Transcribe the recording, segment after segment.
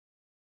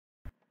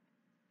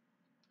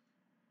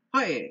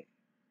Hi,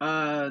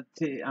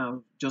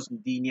 Joseph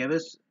D.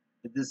 Nieves.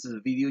 This is a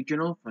video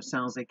journal for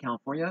San Jose,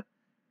 California.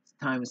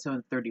 Time is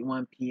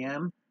 7:31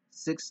 p.m.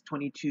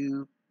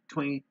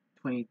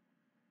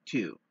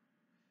 6/22/2022.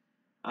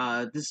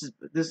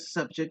 This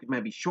subject may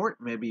be short,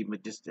 maybe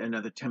just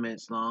another 10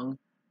 minutes long,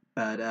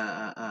 but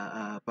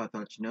I thought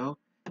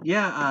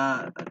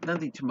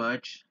nothing too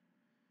much.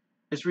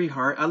 It's really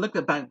hard. I looked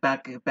at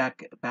back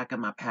at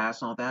my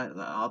past and all that.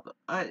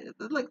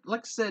 Like I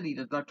said,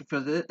 Dr.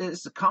 Phil,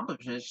 it's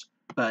accomplishments,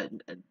 but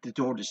the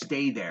door to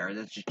stay there.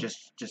 That's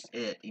just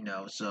it,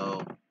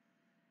 So,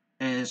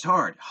 and it's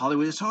hard.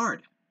 Hollywood is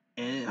hard,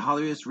 and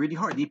Hollywood is really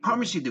hard. They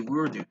promise you the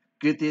world,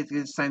 good,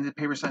 sign the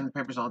papers,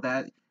 all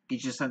that.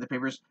 Get you to sign the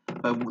papers,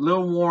 but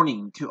little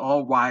warning to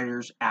all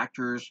writers,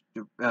 actors,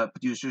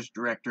 producers,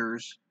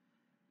 directors.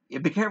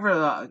 Be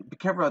careful. Be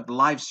careful of the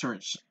live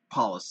search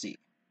policy.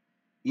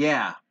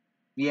 Yeah,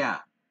 yeah,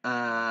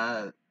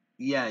 uh,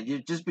 yeah. You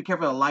just be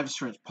careful of the life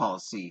insurance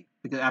policy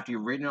because after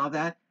you've written all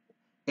that,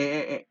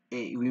 when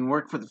you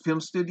work for the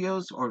film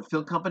studios or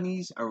film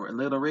companies or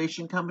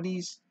alliteration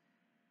companies,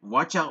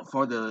 watch out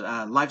for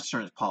the life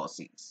insurance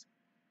policies.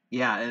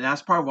 Yeah, and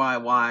that's part of why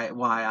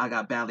I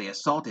got badly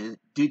assaulted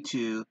due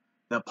to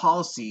the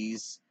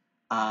policies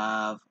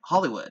of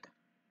Hollywood,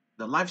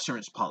 the life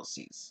insurance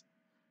policies.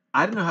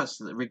 I don't know how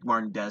Rick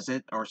Martin does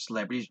it, or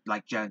celebrities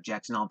like Janet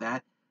Jackson, all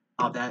that.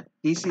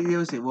 These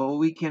CEOs say, "Well,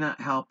 we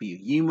cannot help you.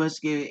 You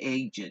must get an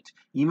agent.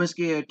 You must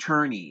get an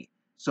attorney."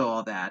 So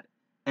all that,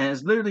 and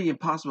it's literally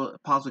impossible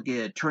to get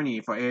an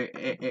attorney for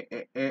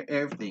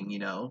everything.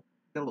 Got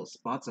little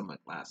spots on my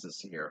glasses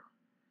here.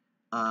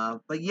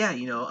 But yeah,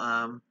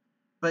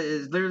 but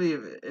it's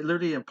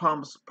literally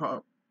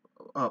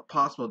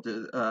possible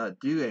to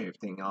do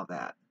everything, all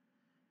that.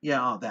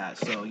 Yeah, all that.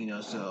 So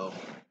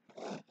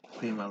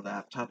clean my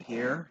laptop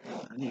here.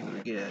 I need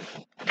to get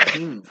a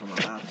cleaning from my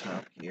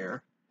laptop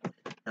here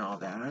and all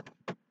that.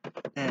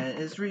 And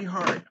it's really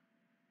hard,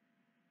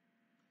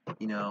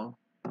 you know.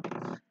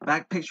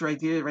 Back picture right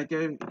there.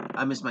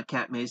 I miss my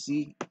cat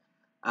Macy.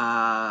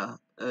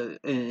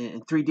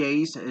 In 3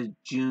 days,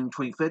 June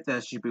 25th,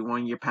 that should be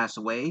 1 year passed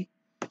away.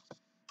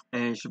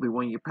 And it should be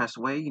 1 year passed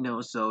away,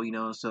 so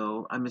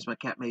I miss my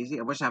cat Maisie.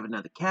 I wish I have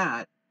another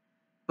cat,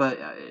 but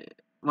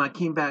when I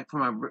came back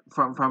from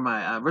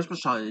my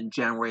hospital in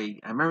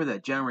January, I remember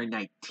that January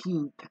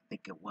 19th, I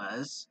think it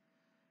was,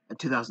 in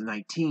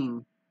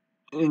 2019.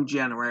 In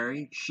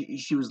January,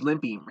 she was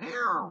limping,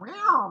 meow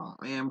meow,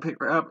 and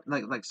picked her up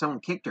like someone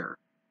kicked her.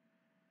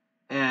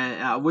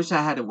 And I wish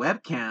I had a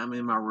webcam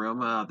in my room,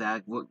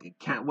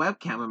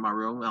 webcam in my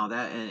room, all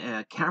that, and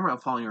a camera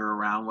following her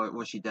around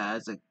what she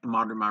does, like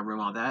monitor my room,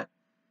 all that.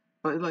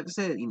 But like I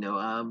said,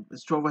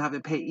 this trouble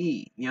having to pay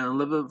E,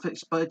 live with a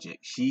fixed budget.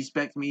 She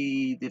expects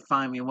me to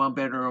find me a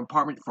one-bedroom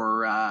apartment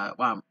for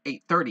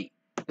 $830.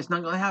 It's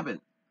not gonna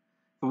happen.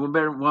 For one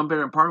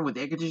bedroom apartment with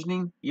air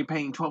conditioning, you're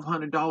paying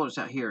 $1,200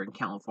 out here in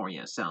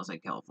California. It sounds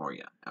like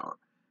California, or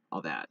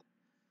all that.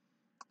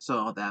 So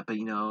all that, but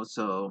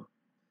so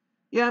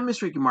yeah, I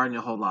miss Ricky Martin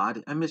a whole lot.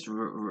 I miss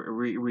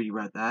reading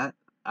about that.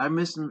 I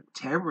miss him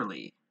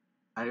terribly.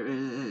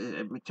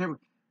 Terribly.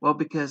 Well,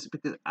 because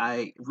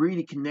I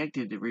really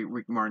connected to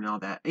Rick Martin and all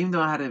that. Even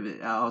though I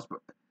was, like,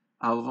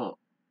 what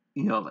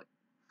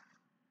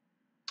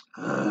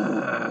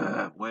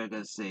am I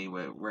gonna say?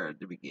 Where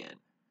to begin?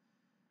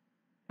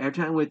 Every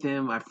time with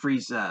him, I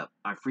freeze up.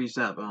 And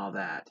all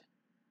that.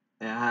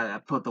 And I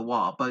put the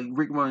wall. But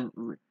Rick Martin,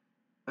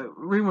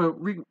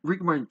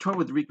 Rick Martin, toured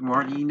with Rick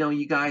Martin.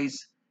 You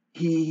guys.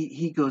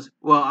 He goes,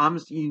 well,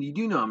 you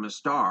do know I'm a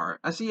star.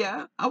 I said,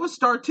 yeah, I was a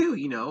star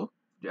too.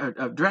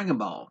 Of Dragon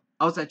Ball.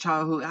 I was that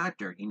childhood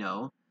actor.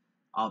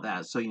 All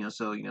that. So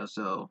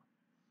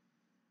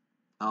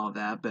all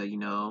that. But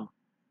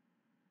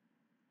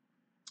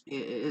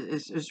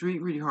it's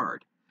really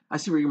hard. I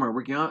see Ricky Martin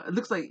working on. It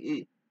looks like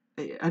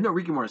I know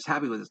Ricky Martin is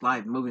happy with his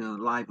life, moving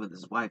on life with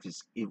his wife,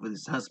 with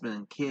his husband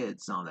and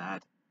kids, and all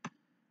that.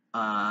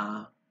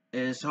 And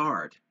it's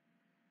hard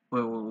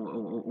when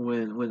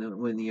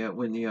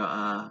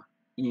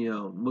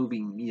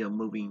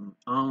moving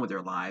on with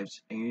their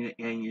lives, and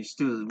you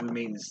still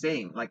remain the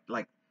same, like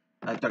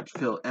Dr.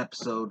 Phil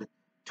episode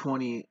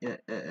 20,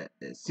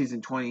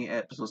 season 20,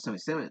 episode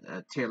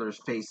 77, Taylor's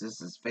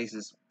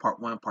Faces part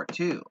 1, part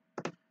 2,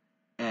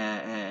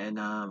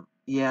 and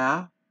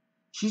yeah,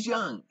 she's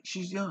young,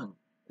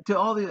 to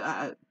all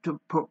the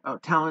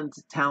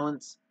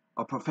talents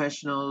or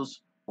professionals,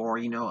 or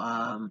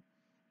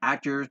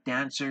actors,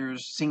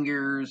 dancers,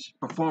 singers,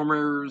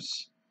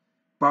 performers,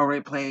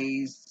 Broadway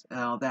plays,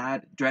 all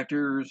that,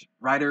 directors,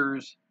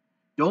 writers.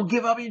 Don't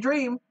give up your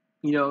dream.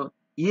 Yeah,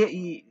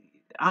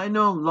 I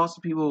know lots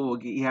of people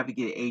you have to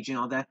get an agent,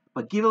 all that,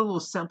 but give a little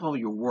sample of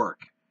your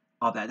work,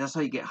 all that. That's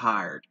how you get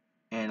hired,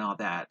 and all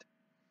that.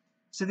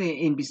 Sitting at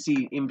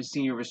NBC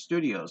Universal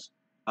Studios,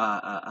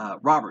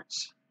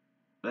 Roberts.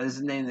 That is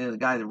the name of the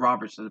guy, the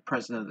Roberts, the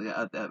president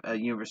of the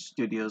Universal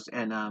Studios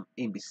and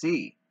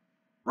NBC.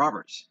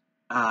 Roberts.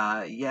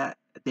 Yeah,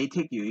 they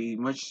take you.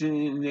 Much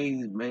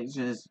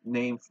mention his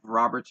name,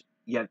 Roberts.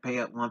 You have to pay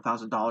up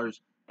 $1,000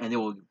 and it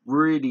will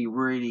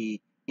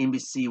really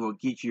NBC will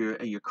get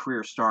your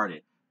career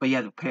started, but you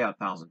have to pay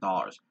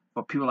 $1,000.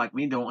 For people like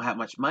me who don't have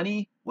much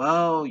money,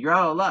 well, you're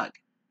out of luck.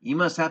 You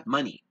must have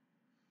money.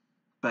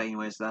 But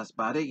anyways, that's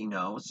about it,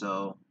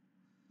 So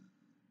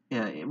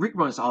yeah, Rick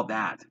Martin's all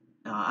that.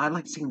 I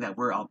like saying that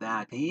word, all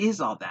that. He is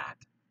all that.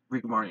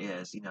 Rick Martin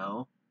is.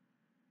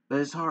 But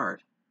it's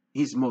hard.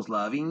 He's the most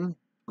loving,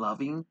 a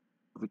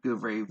good,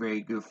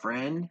 very good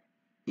friend.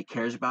 He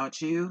cares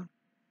about you,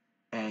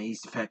 and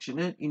he's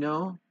affectionate.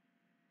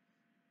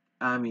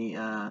 I mean,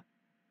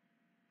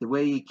 the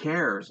way he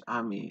cares.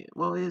 I mean,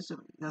 well,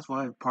 that's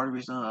why part of the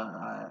reason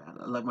I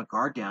let my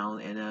guard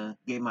down and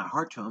gave my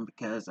heart to him,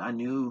 because I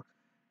knew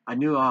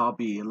I'll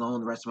be alone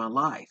the rest of my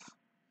life.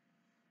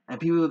 And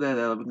people that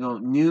know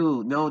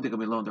they're gonna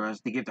be alone the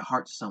rest, they give their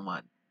heart to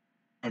someone,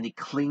 and they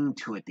cling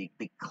to it. They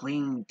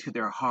cling to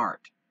their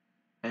heart,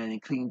 and they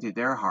cling to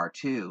their heart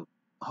too,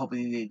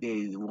 hoping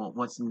they will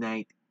once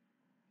night,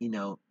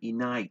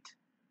 unite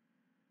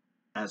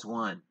as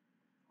one,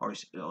 or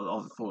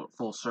all the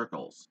full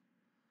circles.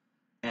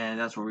 And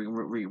that's what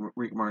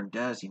Rick Martin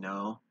does. And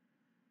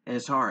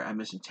it's hard. I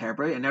miss him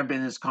terribly. I've never been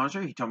to his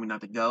concert. He told me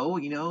not to go.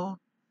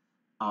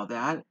 All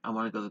that. I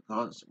want to go to the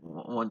concert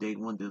one day.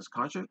 Want to do this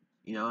concert.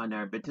 I've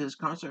never been to his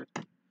concert.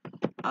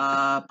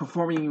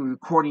 Performing and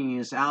recording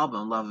his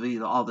album, love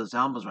all those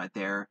albums right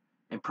there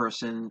in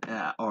person,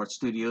 or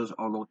studios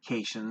or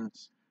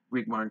locations.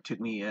 Rick Martin took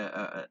me,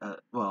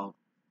 well,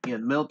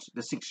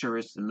 the Secret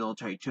Service, the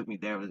military took me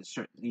there to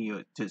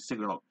a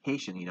secret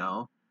location,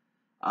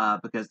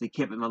 because they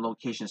kept my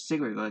location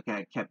secret because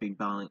I kept being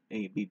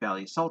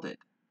badly assaulted.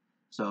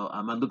 So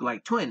I look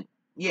like twin,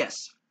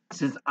 yes.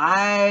 Since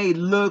I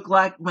look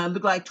like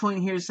twin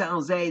here in San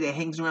Jose that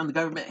hangs around the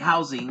government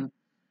housing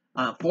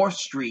on 4th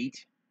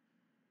Street,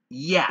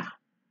 yeah.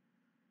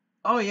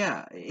 Oh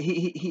yeah,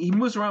 he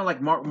moves around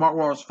like Mark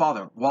Waller's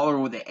father, Waller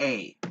with an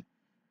A,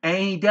 and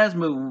he does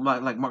move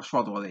like Mark's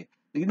father with an A.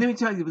 Let me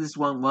tell you this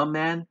one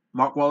man,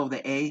 Mark Waller with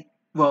an A.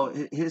 Well,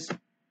 his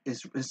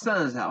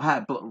son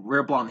had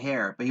rare blonde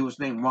hair, but he was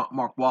named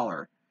Mark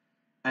Waller,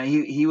 and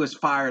he was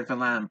fired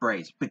from Atlanta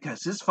Braves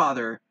because his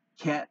father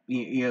kept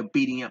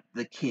beating up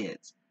the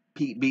kids,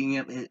 beating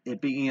up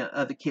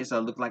other kids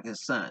that looked like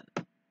his son,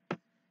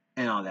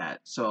 and all that.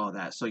 So.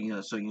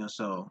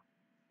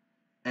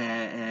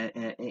 And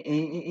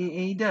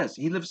he does.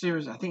 He lives here.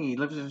 I think he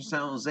lives in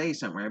San Jose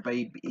somewhere. But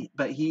he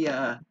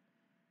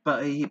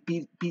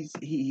beats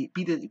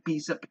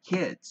up the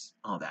kids.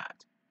 All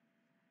that.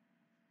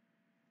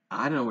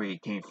 I don't know where he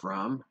came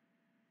from.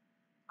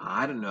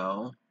 I don't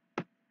know.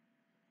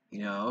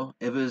 If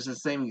it was the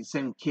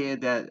same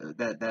kid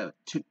that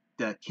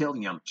killed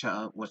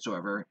Yamcha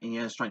whatsoever, and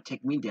was trying to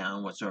take me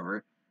down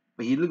whatsoever.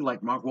 But he looked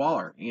like Mark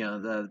Waller,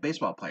 the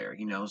baseball player.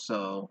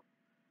 So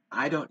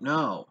I don't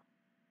know.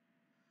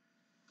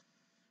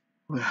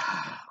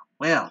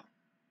 Well,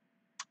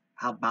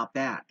 how about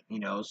that?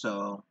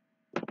 So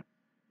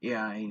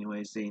yeah.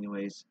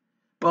 Anyways.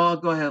 Well, I'll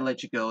go ahead and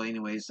let you go.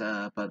 Anyways,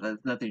 but there's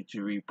nothing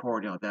to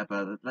report on that.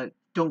 But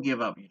don't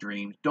give up your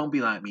dreams. Don't be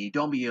like me.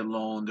 Don't be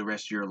alone the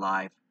rest of your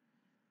life.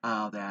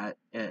 That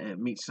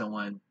meet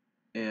someone.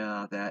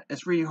 That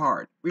it's really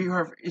hard.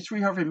 It's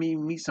really hard for me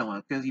to meet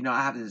someone because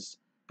I have this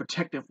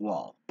protective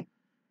wall.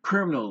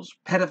 Criminals,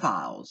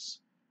 pedophiles,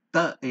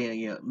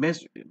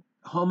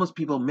 homeless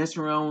people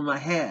messing around with my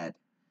head.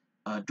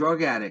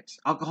 Drug addicts,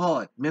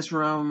 alcoholic, messing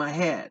around with my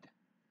head,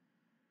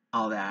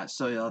 all that.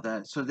 So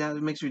that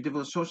makes it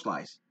difficult to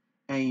socialize.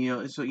 And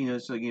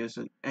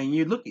and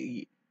you look,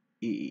 you,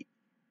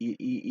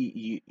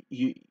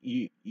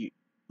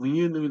 when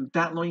you're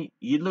that long,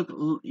 you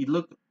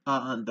look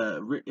on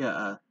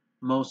the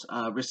most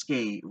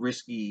risky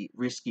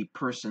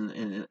person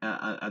in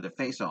the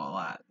face all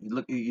that.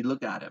 You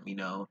look at him,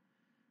 all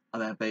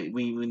that. But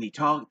when they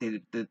talk,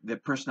 the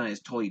personality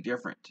is totally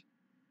different.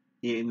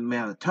 It may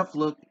have a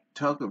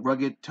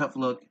rugged, tough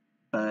look,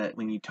 but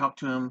when you talk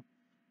to them,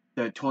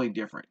 they're totally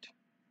different.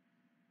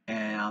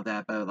 And all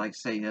that, but like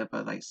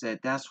I said,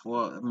 that's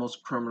what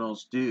most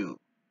criminals do.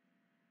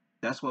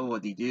 That's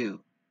what they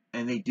do,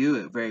 and they do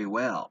it very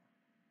well.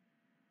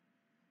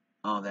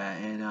 All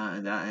that, and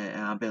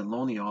I've been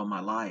lonely all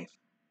my life.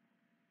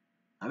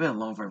 I've been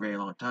alone for a very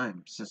long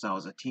time since I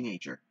was a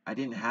teenager. I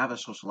didn't have a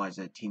socialized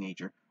as a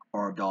teenager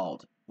or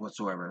adult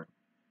whatsoever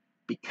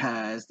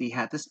because they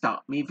had to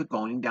stop me from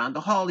going down to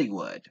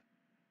Hollywood.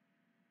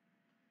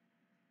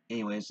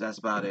 Anyways, that's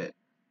about it.